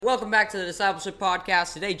Welcome back to the Discipleship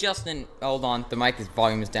Podcast. Today, Justin... Hold on, the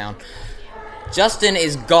volume is down. Justin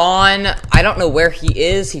is gone. I don't know where he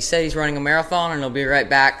is. He said he's running a marathon, and he'll be right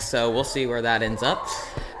back, so we'll see where that ends up.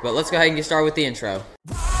 But let's go ahead and get started with the intro.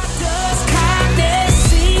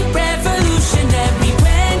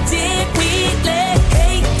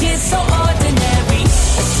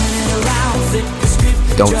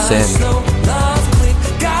 Don't sin.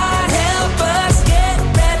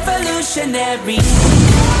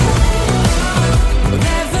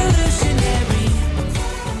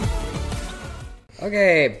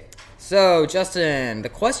 Okay, so Justin, the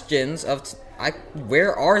questions of...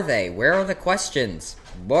 where are they? Where are the questions?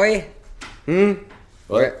 Boy? What?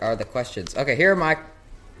 Where are the questions? Okay, here are my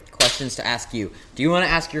questions to ask you. Do you want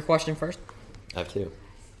to ask your question first? I have two.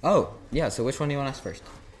 Oh, yeah, so which one do you want to ask first?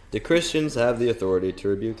 Do Christians have the authority to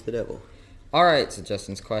rebuke the devil? Alright, so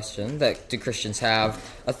Justin's question, do Christians have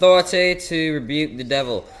authority to rebuke the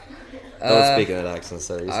devil? Don't speak in an accent,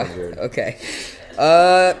 sir. You sound weird. Okay.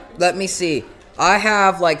 Let me see. I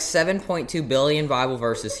have like 7.2 billion Bible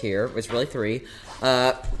verses here. It's really 3.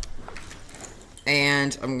 And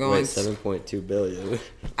I'm going... Wait, 7.2 billion.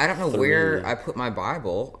 I don't know where I put my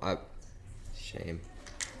Bible. Shame.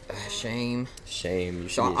 Shame. Shame.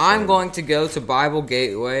 So I'm going to go to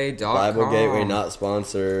BibleGateway.com. Bible Gateway not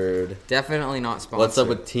sponsored. Definitely not sponsored. What's up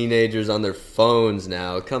with teenagers on their phones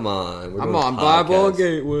now? Come on. I'm on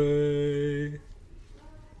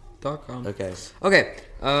BibleGateway.com. Okay.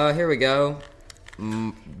 Here we go.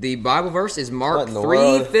 The Bible verse is Mark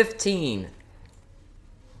 3:15.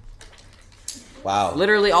 Wow.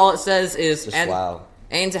 Literally all it says is... Just wow.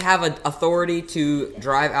 And to have an authority to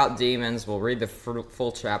drive out demons. We'll read the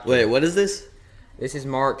full chapter. Wait, what is this? This is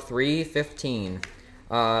Mark 3:15.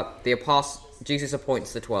 The apostle Jesus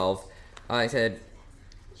appoints the 12. He said,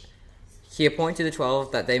 he appointed the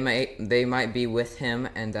 12 that they might be with him,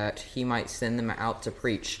 and that he might send them out to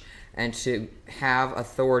preach and to have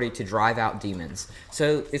authority to drive out demons.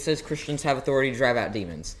 So it says Christians have authority to drive out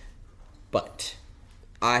demons, but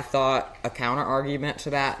I thought a counter argument to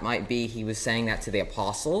that might be he was saying that to the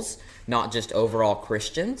apostles, not just overall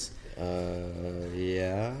Christians.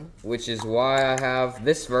 Yeah. Which is why I have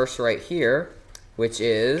this verse right here, which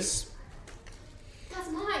is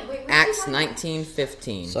Acts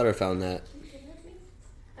 19:15. Sutter found that.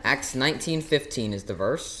 Acts 19:15 is the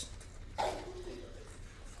verse.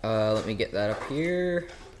 Let me get that up here.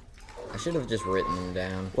 I should have just written them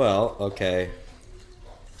down. Well, okay.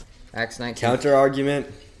 Acts 19. Counter argument.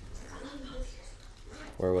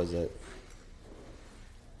 Where was it?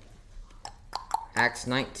 Acts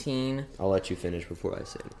 19. I'll let you finish before I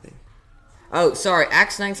say anything. Oh, sorry.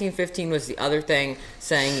 Acts 19:15 was the other thing,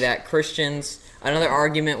 saying that Christians... Another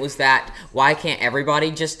argument was that, why can't everybody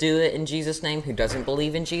just do it in Jesus' name who doesn't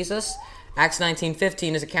believe in Jesus? Acts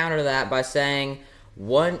 19:15 is a counter to that by saying,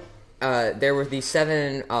 there were these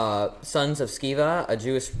 7 sons of Sceva, a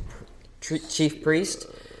Jewish chief priest,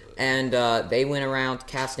 and they went around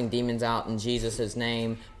casting demons out in Jesus'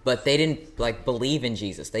 name, but they didn't believe in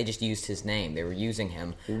Jesus. They just used his name. They were using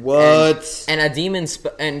him. What? And a demon,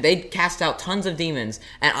 and they cast out tons of demons.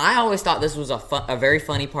 And I always thought this was a very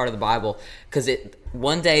funny part of the Bible, because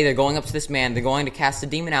one day they're going up to this man, they're going to cast a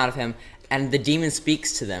demon out of him, and the demon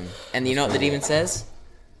speaks to them. And you know what the demon says?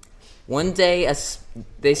 One day,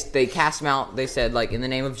 they cast him out. They said, in the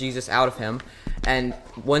name of Jesus, out of him. And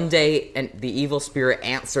one day, and the evil spirit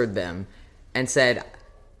answered them and said,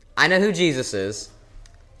 I know who Jesus is.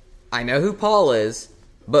 I know who Paul is.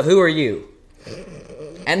 But who are you?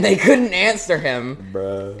 And they couldn't answer him.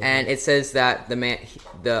 Bro. And it says that the man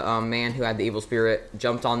who had the evil spirit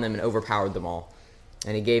jumped on them and overpowered them all.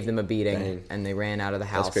 And he gave them a beating. Dang. And they ran out of the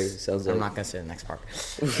house. That's crazy. Sounds I'm like... not going to say the next part.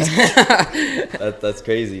 That's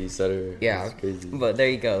crazy, Sutter. Yeah. That's crazy. But there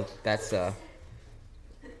you go. That's...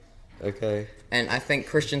 Okay. And I think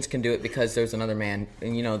Christians can do it because there's another man,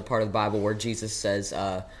 and the part of the Bible where Jesus says,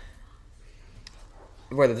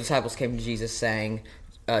 where the disciples came to Jesus saying,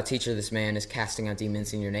 Teacher, this man is casting out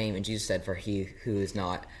demons in your name. And Jesus said, for he who is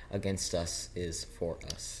not against us is for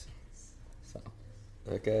us. So.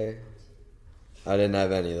 Okay. I didn't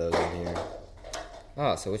have any of those in here.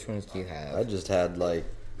 Oh, so which ones do you have? I just had,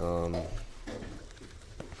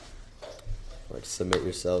 submit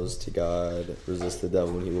yourselves to God, resist the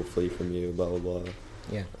devil and he will flee from you, blah, blah, blah.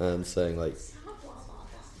 Yeah. And saying, blah,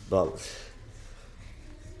 blah.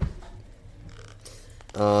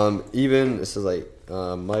 Even, this is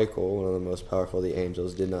Michael, one of the most powerful of the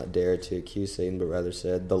angels, did not dare to accuse Satan, but rather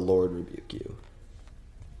said, the Lord rebuke you.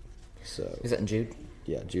 So. Is that in Jude?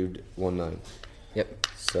 Yeah, Jude 1:9. Yep.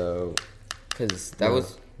 So. Because that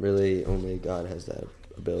was... Really, only God has that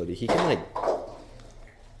ability. He can,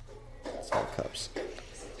 cups.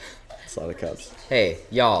 It's a lot of cups. Hey,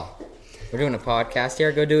 y'all. We're doing a podcast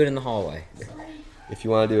here. Go do it in the hallway. If you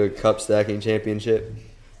want to do a cup stacking championship.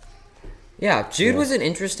 Yeah, Jude was an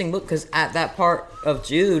interesting book because at that part of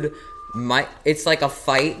Jude, it's like a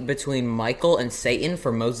fight between Michael and Satan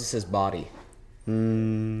for Moses' body.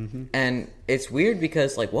 Mm-hmm. And it's weird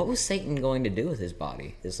because, like, what was Satan going to do with his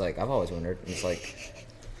body? It's like, I've always wondered. It's like,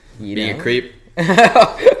 Being a creep.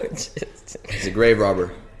 Just- He's a grave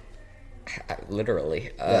robber.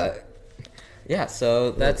 literally. Yeah,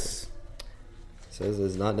 so that's... It says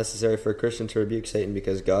it's not necessary for a Christian to rebuke Satan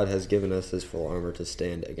because God has given us his full armor to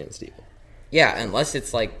stand against evil. Yeah, unless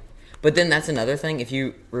it's like... But then that's another thing. If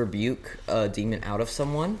you rebuke a demon out of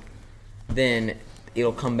someone, then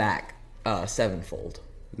it'll come back sevenfold.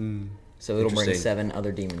 So it'll bring Interesting. 7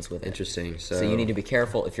 other demons with it. Interesting. So you need to be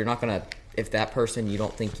careful. If you're not going to... If that person you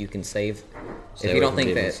don't think you can save... Stay if you away don't from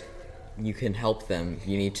think demons. that you can help them,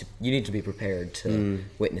 you need to be prepared to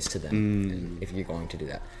witness to them if you're going to do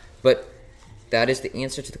that. But that is the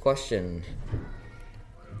answer to the question.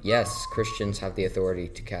 Yes, Christians have the authority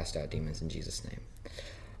to cast out demons in Jesus' name.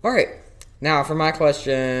 All right. Now for my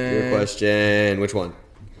question. Your question. Which one?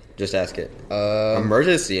 Just ask it.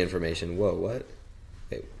 Emergency information. Whoa, what?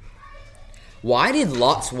 Wait. Why did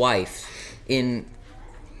Lot's wife in...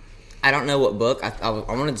 I don't know what book. I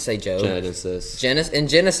wanted to say Job. Genesis. In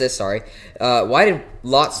Genesis, sorry. Why did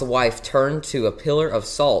Lot's wife turn to a pillar of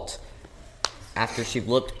salt after she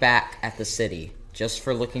looked back at the city? Just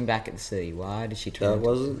for looking back at the city. Why did she turn? That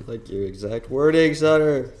wasn't like your exact wording,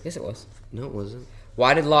 Sutter. Yes, it was. No, it wasn't.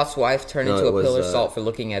 Why did Lot's wife turn No, into it a was, pillar of salt for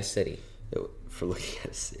looking at a city? For looking at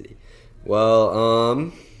a city. Well,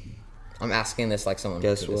 I'm asking this like someone.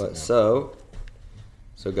 guess who doesn't what? know.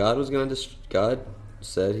 So God was going to God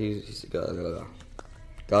said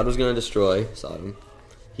God was going to destroy Sodom.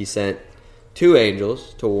 He sent 2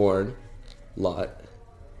 angels to warn Lot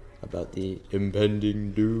about the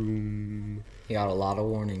impending doom. He got a lot of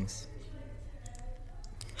warnings.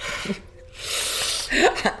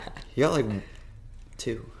 He got like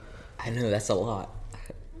 2. I know that's a lot.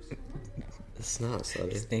 It's not, Sutter.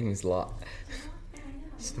 His name is Lot.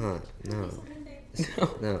 It's not. No.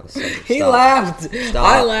 No. Sutter. He Stop. laughed. Stop.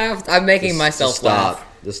 I laughed. I'm making myself Just stop. laugh.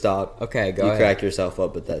 Just stop. Okay, go you ahead. crack yourself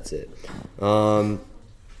up, but that's it.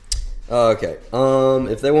 Okay.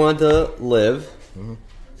 If they wanted to live and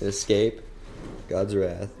escape God's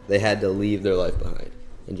wrath, they had to leave their life behind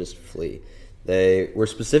and just flee. They were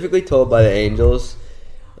specifically told by the angels,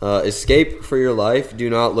 escape for your life. Do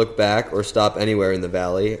not look back or stop anywhere in the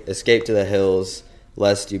valley. Escape to the hills,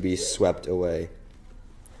 lest you be swept away.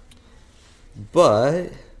 But,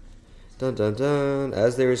 dun dun dun,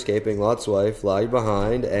 as they were escaping, Lot's wife lagged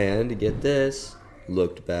behind and, get this,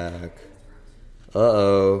 looked back.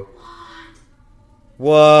 Uh-oh.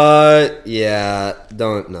 What? Yeah,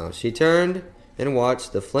 don't know. She turned and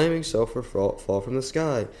watched the flaming sulfur fall from the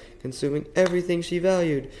sky, consuming everything she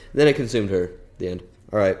valued. Then it consumed her. The end.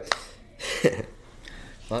 All right. That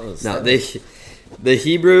was Now, the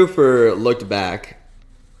Hebrew for looked back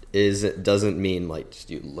doesn't mean like just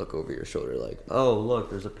you look over your shoulder like, oh look,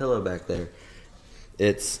 there's a pillow back there.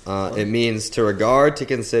 It means to regard, to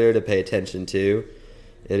consider, to pay attention to.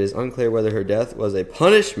 It is unclear whether her death was a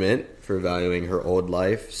punishment for valuing her old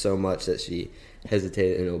life so much that she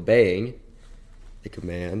hesitated in obeying the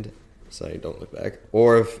command, saying don't look back,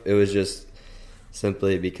 or if it was just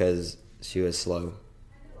simply because she was slow,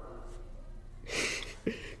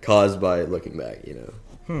 caused by looking back, you know.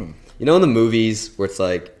 You know in the movies where it's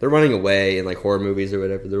like they're running away in like horror movies or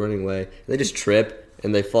whatever, they're running away, and they just trip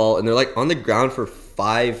and they fall and they're like on the ground for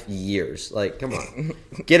 5 years. Like, come on,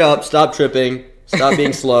 get up, stop tripping, stop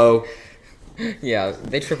being slow. Yeah,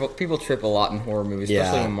 people trip a lot in horror movies,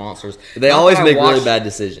 especially Yeah. in monsters. They Not always that I make really watch- bad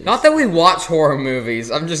decisions. Not that we watch horror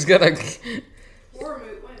movies. I'm just gonna. Horror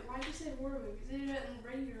movie. Why'd you say horror movies? They do that in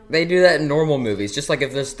regular. They do that in normal movies, just like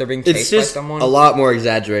if they're being It's chased by just someone. a lot more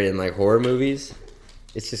exaggerated in like horror movies.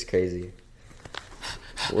 It's just crazy.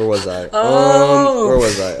 Where was I? Oh. Where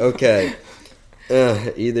was I? Okay.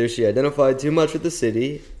 Either she identified too much with the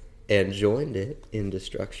city and joined it in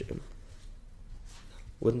destruction.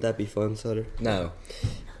 Wouldn't that be fun, Sutter? No.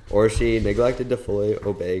 Or she neglected to fully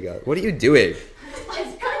obey God. What are you doing?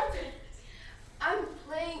 I'm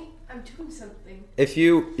playing. I'm doing something. If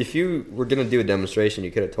you were gonna do a demonstration,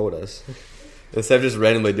 you could have told us instead of just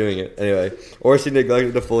randomly doing it. Anyway, or she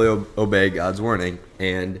neglected to fully obey God's warning,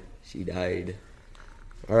 and she died.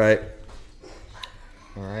 All right.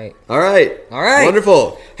 All right.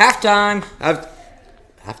 Wonderful. Halftime.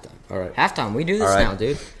 Halftime. All right. Halftime. We do this All right. now,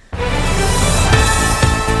 dude.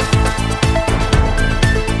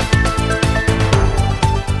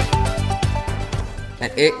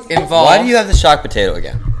 It involves Why do you have the shocked potato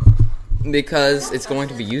again? because it's going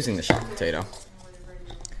to be using the shocked potato.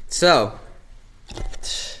 So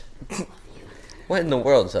What in the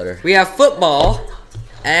world, Sutter? we have football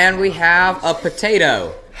and we have a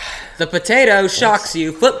potato. The potato shocks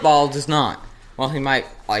you. Football does not. Well, he might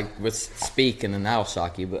speak and then that'll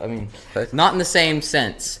shock you, but I mean, What? not in the same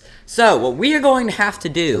sense. So what we are going to have to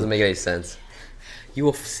do, Doesn't make any sense. you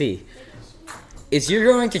will see, is you're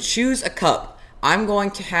going to choose a cup. I'm going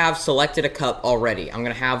to have selected a cup already. I'm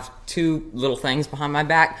going to have two little things behind my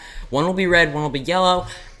back. One will be red, one will be yellow,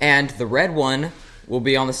 and the red one will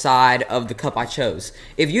be on the side of the cup I chose.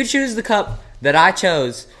 If you choose the cup that I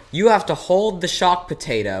chose, you have to hold the shocked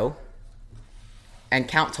potato and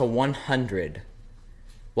count to 100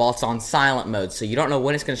 while it's on silent mode, so you don't know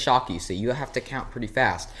when it's going to shock you, so you have to count pretty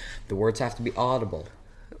fast. The words have to be audible.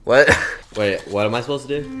 What? Wait, what am I supposed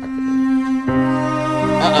to do?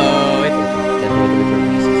 Uh-oh.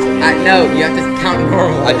 No, you have to count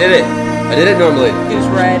normal. I did it normally. Choose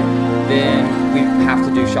red, then we have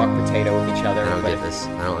to do shocked potato with each other. I don't But get this.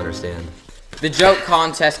 I don't understand. the joke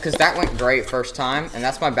contest, because that went great first time, and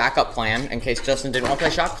that's my backup plan in case Justin didn't want to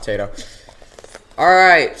play shocked potato. All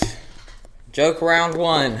right, joke round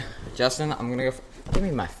one. Justin, I'm gonna go. Give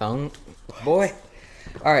me my phone, boy.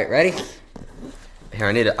 All right, ready? Here,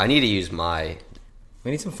 I need to use my. We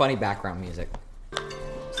need some funny background music.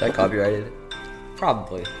 Is that copyrighted?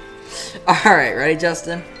 Probably. All right, ready,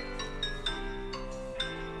 Justin?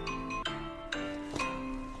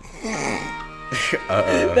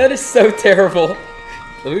 Uh-oh. That is so terrible.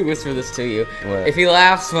 Let me whisper this to you. What? If he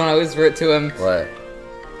laughs when I whisper it to him, What?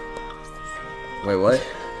 Wait, what?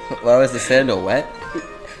 Why was the sandal wet?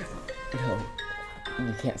 no,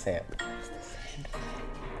 you can't say it.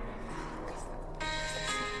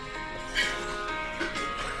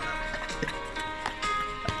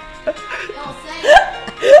 Y'all say it.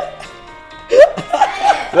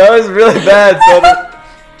 That was really bad, Sutter.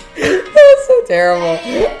 That's so terrible.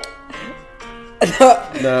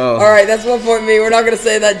 No. All right, that's 1 point me. We're not gonna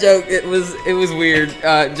say that joke. It was weird.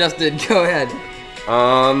 Justin, go ahead.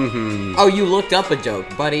 Oh, you looked up a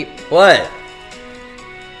joke, buddy. What?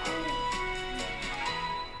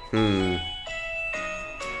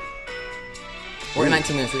 We're at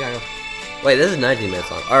 19 minutes. We gotta go. Wait, this is 19 minutes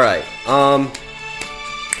long. Alright,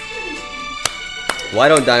 why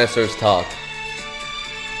don't dinosaurs talk?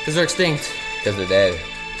 Because they're extinct. Because they're dead.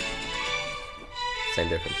 Same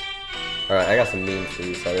difference. Alright, I got some memes for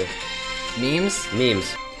you, Sutter. Memes?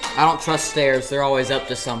 Memes. I don't trust stairs. They're always up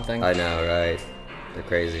to something. I know, right? They're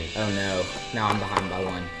crazy. Oh no. Now I'm behind by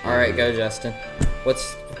one. All right, go, Justin. Let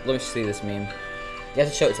me see this meme. You have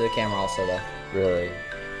to show it to the camera also, though. Really?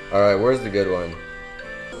 Alright, where's the good one?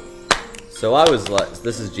 So I was like,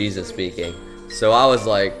 this is Jesus speaking. So I was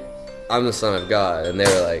like, I'm the Son of God. And they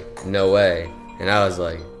were like, no way. And I was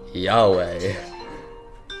like, Yahweh.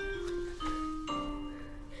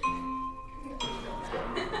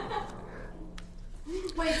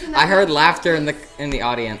 Wait, send that I heard to me. laughter in the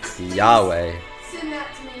audience. Yahweh. Send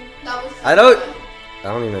that to me. That was.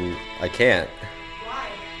 I can't. Why?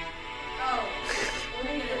 Oh.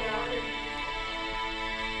 We'll need it now.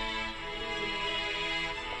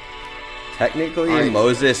 Technically, Alright.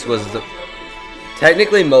 Moses was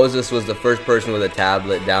the first person with a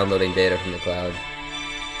tablet downloading data from the cloud.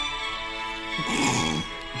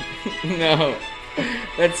 No,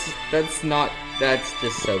 that's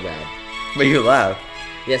just so bad. But you laugh.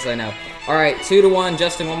 Yes, I know. All right, 2-1.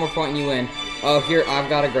 Justin, one more point and you win. Oh, here I've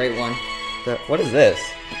got a great one. What is this?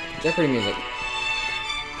 Jeopardy music.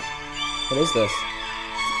 What is this?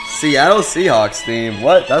 Seattle Seahawks theme.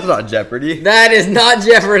 What? That's not Jeopardy. That is not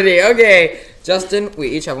Jeopardy. Okay, Justin, we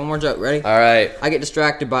each have one more joke. Ready? All right. I get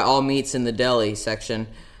distracted by all meats in the deli section.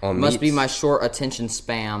 All Must be meats? my short attention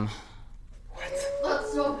spam.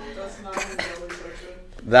 That's so bad.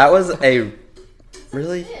 That was a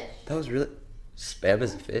really. Fish. That was really. Spam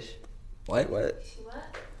is a fish. What? What?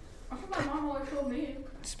 That's what my mom always told me.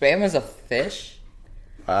 Spam is a fish?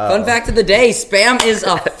 Wow. Fun fact of the day, spam is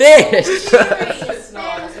a fish.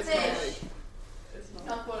 Spam is fish.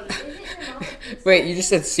 That's what it is. Is it your mom? Wait, you just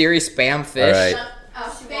said Siri spam fish? All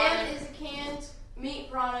right. Spam is a canned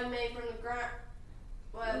meat product made from the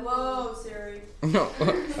ground. Whoa, Siri. No.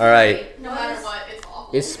 All right. No matter what, it's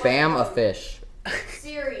awful. Is spam a fish?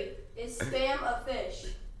 Siri, is spam a fish?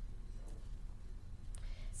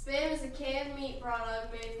 Spam is a canned meat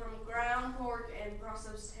product made from ground pork and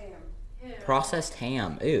processed ham. Ew. Processed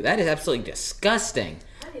ham. Ooh, that is absolutely disgusting.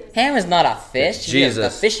 That is- Ham is not a fish. It's You have the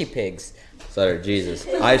Jesus. fishy pigs. Sorry, Jesus.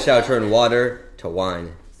 I shall turn water to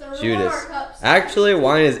wine. So we want Judas. our cups. Actually,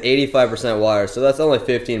 wine is 85% water, so that's only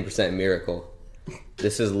 15% miracle.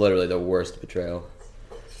 This is literally the worst betrayal.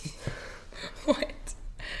 What?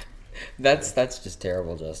 That's just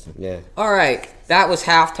terrible, Justin. Yeah. All right, that was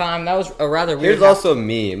halftime. That was a rather weird. Here's also a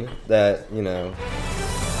meme that, you know.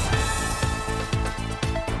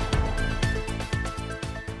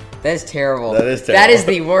 That is terrible. That is That terrible. is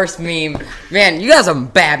the worst meme. Man, you got some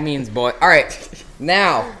bad memes, boy. All right,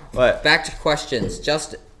 now What? back to questions.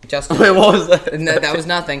 Justin. Wait, what was that? No, that was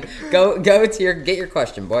nothing. Go to get your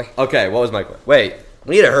question, boy. Okay, what was my question? Wait,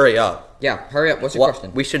 we need to hurry up. Yeah, hurry up. What's your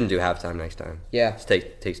question? We shouldn't do halftime next time. Yeah.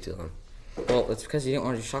 It takes too long. Well, it's because you didn't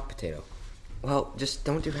want to do shock potato. Well, just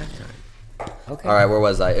don't do halftime. Okay. All right, where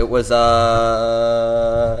was I? It was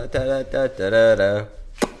da-da-da-da-da-da.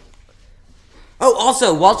 Oh,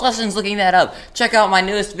 also, while Justin's looking that up, check out my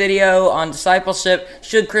newest video on discipleship.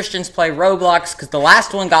 Should Christians play Roblox? Because the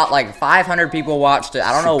last one got like 500 people watched it.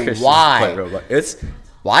 I don't know Christians why. play Roblox.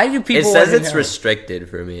 Why do people? It says wanna it's know? restricted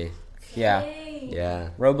for me. Yeah, Yeah.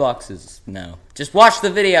 Roblox is no. Just watch the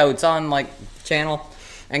video. It's on like channel,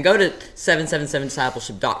 and go to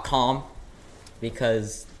 777discipleship.com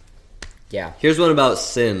because yeah. Here's one about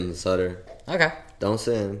sin, Sutter. Okay, Don't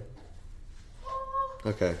sin.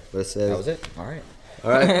 Okay, but it says, that was it. All right. all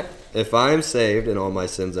right, if I am saved and all my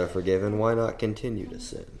sins are forgiven, why not continue to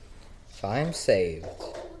sin? If I'm saved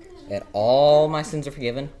and all my sins are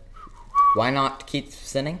forgiven, why not keep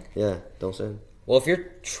sinning? Yeah, don't sin. Well, if you're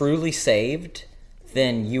truly saved,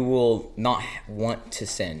 then you will not want to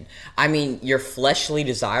sin. I mean, your fleshly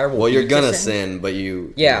desire will. Well, be you're to gonna sin, but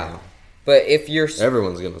you. Yeah, you know, but if you're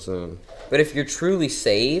everyone's gonna sin. but if you're truly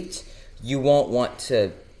saved, you won't want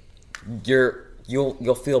to.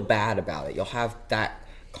 You'll feel bad about it. You'll have that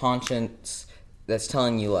conscience that's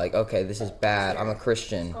telling you like, okay, this is bad. I'm a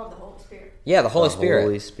Christian. It's called the Holy Spirit. Yeah, the Holy Spirit.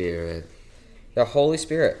 Holy Spirit. The Holy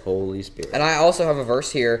Spirit. Holy Spirit. And I also have a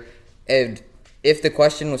verse here, and if the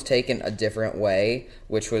question was taken a different way,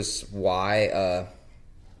 which was why,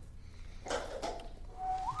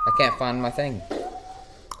 I can't find my thing.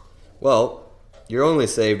 Well, you're only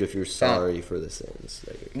saved if you're sorry for the sins.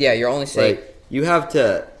 Yeah, you're only saved Like, you have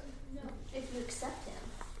to. If you accept Him.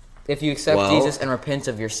 if you accept Well- Jesus and repent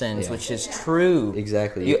of your sins, Yeah. which is true.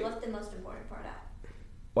 Exactly. You- You left the most important part out.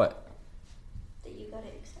 What? That you gotta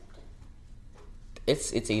accept Him.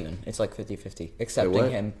 It's even. It's like 50-50. Accepting what?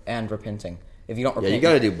 him and repenting. If you don't Yeah, repent, you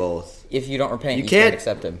gotta do both. if you don't repent, You you can't can't-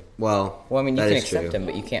 accept him. Well, Well, I mean, you that can is accept true. him,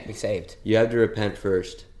 but you can't be saved. You have to repent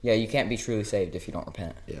first. Yeah, you can't be truly saved if you don't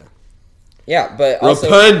repent. Yeah. Yeah, but also,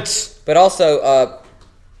 Repent! but also,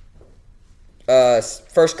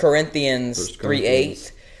 1 Corinthians 1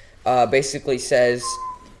 3:8 basically says,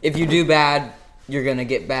 if you do bad, you're gonna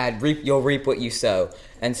get bad. You'll reap what you sow.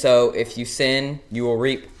 And so, if you sin, you will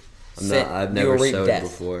reap. I've you never will reap sowed death.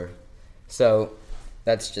 before. So,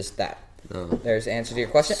 that's just that. No. There's the answer to your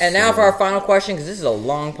question. And now for our final question, because this is a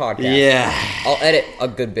long podcast. Yeah. I'll edit a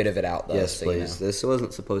good bit of it out, though. Yes, so you please. know. This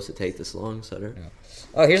wasn't supposed to take this long, Sutter.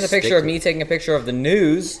 Oh, here's a picture Stick of to me taking a picture of the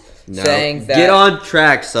news No. saying that Get on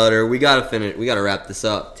track, Sutter. We gotta finish. We gotta wrap this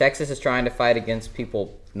up. Texas is trying to fight against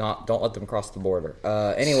people. Don't let them cross the border.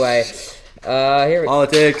 Anyway, here we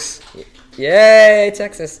Politics. Yay,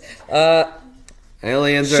 Texas.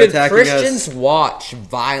 Aliens are Should attacking Christians us. watch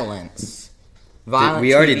violence? Violent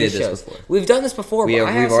We already TV did this shows. before. We've done this before, but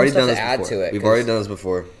I have We've some already stuff done to this add before. to it. We've 'cause already done this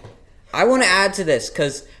before. I want to add to this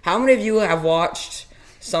because how many of you have watched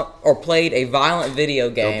some or played a violent video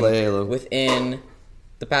game play Halo. within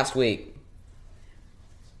the past week?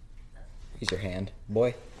 Use your hand,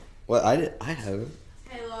 boy. What? I haven't.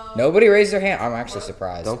 Halo. Nobody raised their hand. I'm actually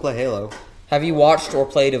surprised. Don't play Halo. Have you watched or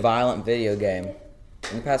played a violent video game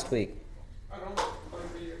in the past week? I don't play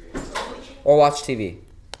video games that much. Or watched TV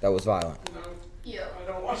that was violent? No, Yeah.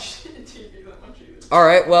 I don't watch TV that much either. All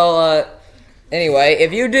right, well, anyway,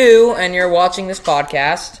 if you do and you're watching this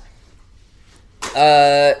podcast,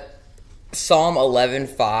 Psalm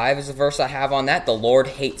 11:5 is the verse I have on that. The Lord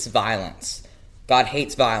hates violence. God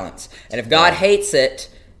hates violence. And if God hates it,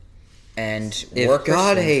 and we're If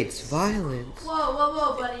God Christians- hates violence.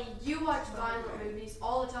 Whoa, buddy. You watch violent movies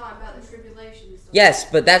all the time about the tribulations. Yes,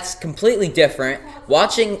 but that's completely different.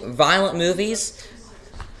 Watching violent movies,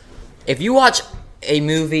 if you watch a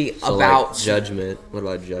movie So, about like, judgment. What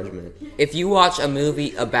about judgment? if you watch a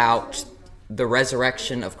movie about the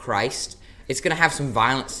resurrection of Christ, it's going to have some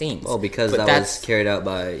violent scenes. Well, because But that was carried out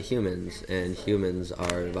by humans, and humans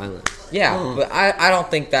are violent. yeah, but I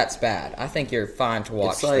don't think that's bad. I think you're fine to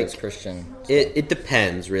watch It's like- those Christian. It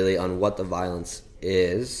depends really on what the violence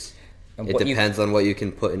is. And It depends on what you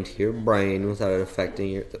can put into your brain without it affecting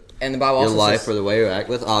your And the Bible your also life says, or the way you act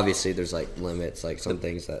with. Obviously, there's like limits, like some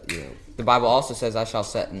things that the Bible also says, "I shall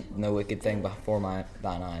set no wicked thing before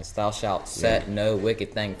thine eyes. Thou shalt set no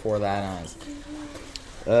wicked thing before thine eyes."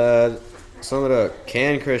 Some of the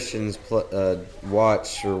Christians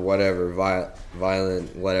watch or whatever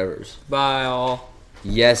violent whatever's. By all.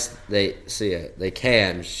 Yes, they see it. They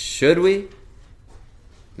can. Should we?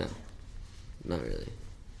 No, not really.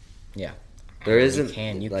 Yeah. There isn't.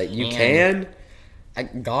 You can.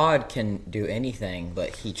 God can do anything,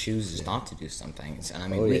 but He chooses not to do some things. And I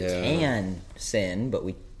mean, Oh, we yeah. can sin, but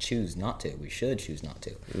we choose not to. We should choose not to.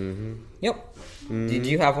 Mm-hmm. Yep. Did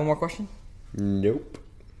you have one more question? Nope.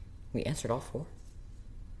 We answered all 4.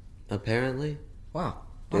 Apparently. Wow.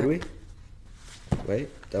 Did we? Wait.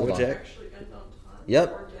 Double Hold on. check. Actually end on time.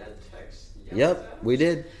 Yep. Our dad texts. Yep. We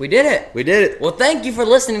did. We did it. We did it. Well, thank you for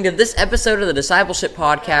listening to this episode of the Discipleship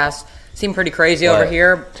Podcast. Seemed pretty crazy over What?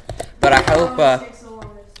 here, but I hope Takes the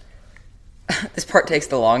longest. this part takes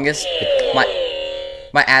the longest.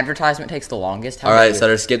 My advertisement takes the longest. How All right, about you?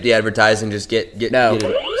 Sutter. Skip the advertising. Just get No.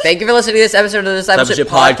 get it. Thank you for listening to this episode of the Discipleship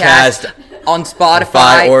Discipleship Podcast on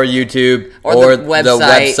Spotify or YouTube or the the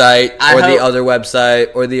website. website I or the hope- other website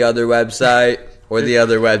or the other website or the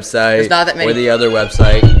other website. There's not that many. Or the other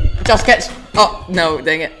website. Just catch. Oh no!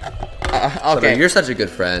 Dang it. Sutter, Okay, you're such a good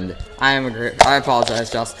friend. I apologize,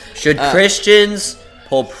 Joss. Should Christians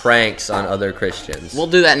pull pranks on other Christians? We'll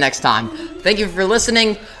do that next time. Thank you for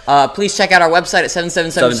listening. Please check out our website at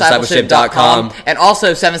 777discipleship.com and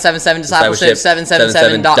also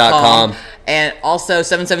 777discipleship777.com and also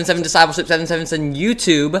 777discipleship777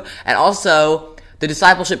 YouTube and also the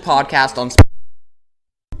Discipleship Podcast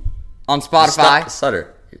on Spotify.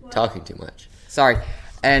 Sutter, you're talking too much. Sorry.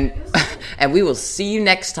 And we will see you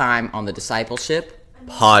next time on the Discipleship.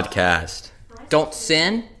 Podcast. Don't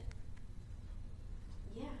sin.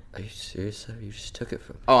 Are you serious, Sutter? You just took it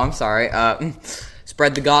from. Oh, I'm sorry.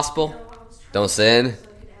 Spread the gospel. Don't sin.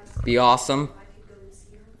 Be awesome.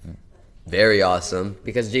 Very awesome.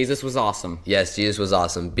 Because Jesus was awesome. Yes, Jesus was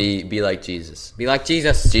awesome. Be like Jesus. Be like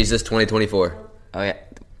Jesus. Jesus 2024. Oh, yeah.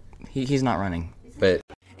 He's not running. But